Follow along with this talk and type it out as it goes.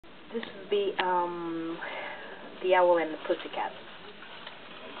This would be the owl and the pussycat.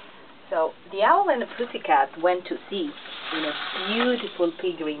 So the owl and the pussycat went to sea in a beautiful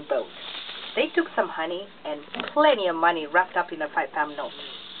pea-green boat. They took some honey and plenty of money wrapped up in a 5-pound note.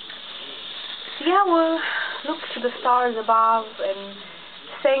 The owl looked to the stars above and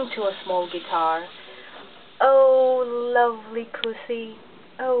sang to a small guitar. "Oh, lovely pussy,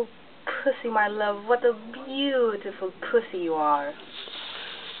 oh, pussy, my love, what a beautiful pussy you are.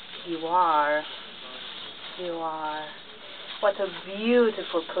 You are. What a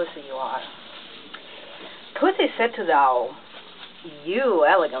beautiful pussy you are." Pussy said to the owl, "You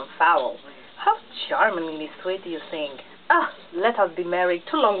elegant fowl, how charmingly sweet you sing. Ah, let us be married,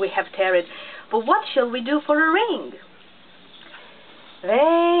 too long we have tarried, but what shall we do for a ring?"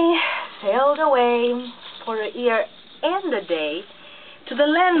 They sailed away for a year and a day to the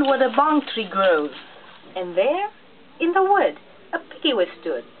land where the bang tree grows, and there, in the wood, a piggy was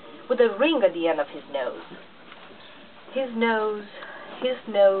stood, with a ring at the end of his nose. His nose,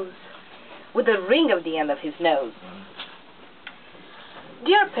 with a ring at the end of his nose.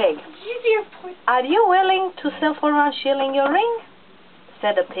 "Dear pig, are you willing to sell for 1 shilling your ring?"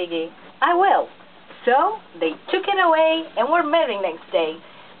 said the piggy. "I will." So they took it away and were married next day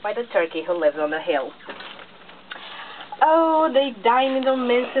by the turkey who lived on the hill. Oh, they dined in their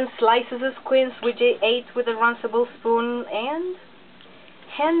mince and slices of quince, which they ate with a runcible spoon, and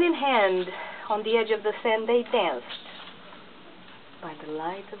hand in hand on the edge of the sand they danced by the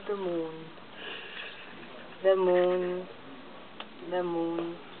light of the moon. The moon,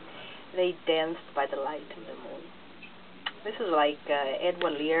 they danced by the light of the moon. This is like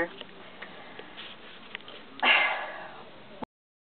Edwin Lear.